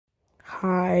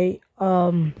Hi,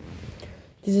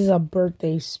 this is a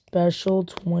birthday special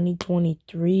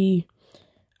 2023.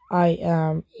 I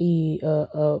am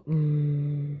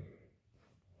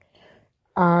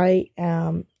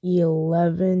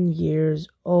 11 years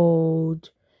old.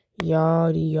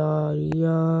 Yada yada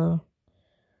yada.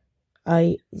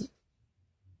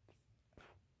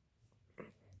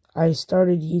 I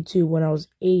started YouTube when I was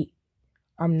 8.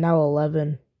 I'm now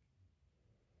 11.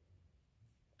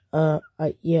 I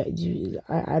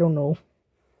don't know.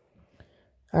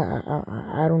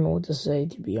 I don't know what to say,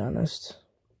 to be honest.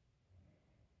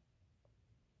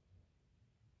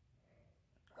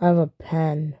 I have a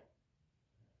pen,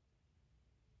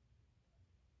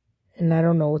 and I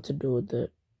don't know what to do with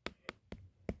it.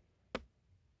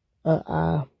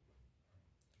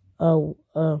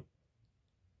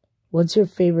 What's your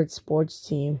favorite sports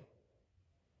team?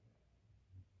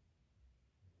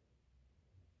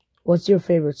 What's your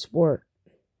favorite sport?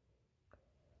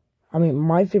 I mean,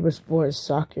 my favorite sport is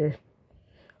soccer,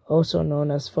 also known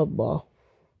as football.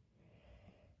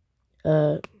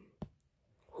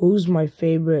 Who's my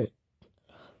favorite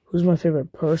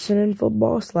person in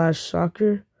football /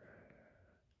 soccer?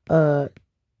 That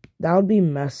would be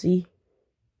Messi.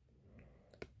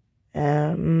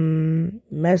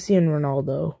 Messi and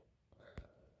Ronaldo.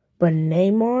 But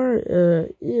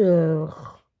Neymar,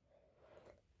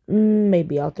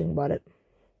 maybe I'll think about it.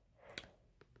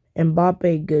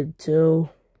 Mbappe good too.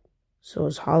 So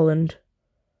is Holland.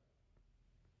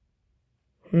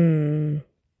 I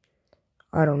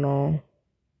don't know.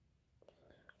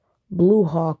 Blue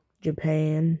Hawk,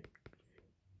 Japan.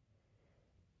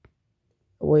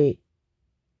 Wait.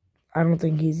 I don't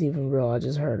think he's even real. I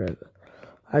just heard it.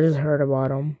 I just heard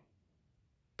about him.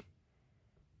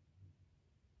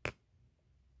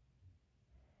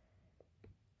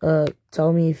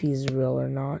 Tell me if he's real or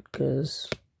not, cause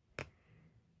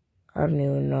I don't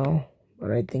even know,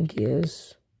 but I think he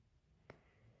is.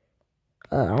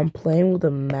 I'm playing with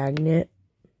a magnet.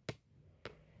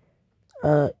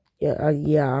 I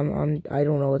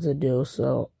don't know what to do,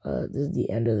 so, this is the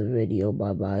end of the video.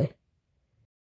 Bye-bye.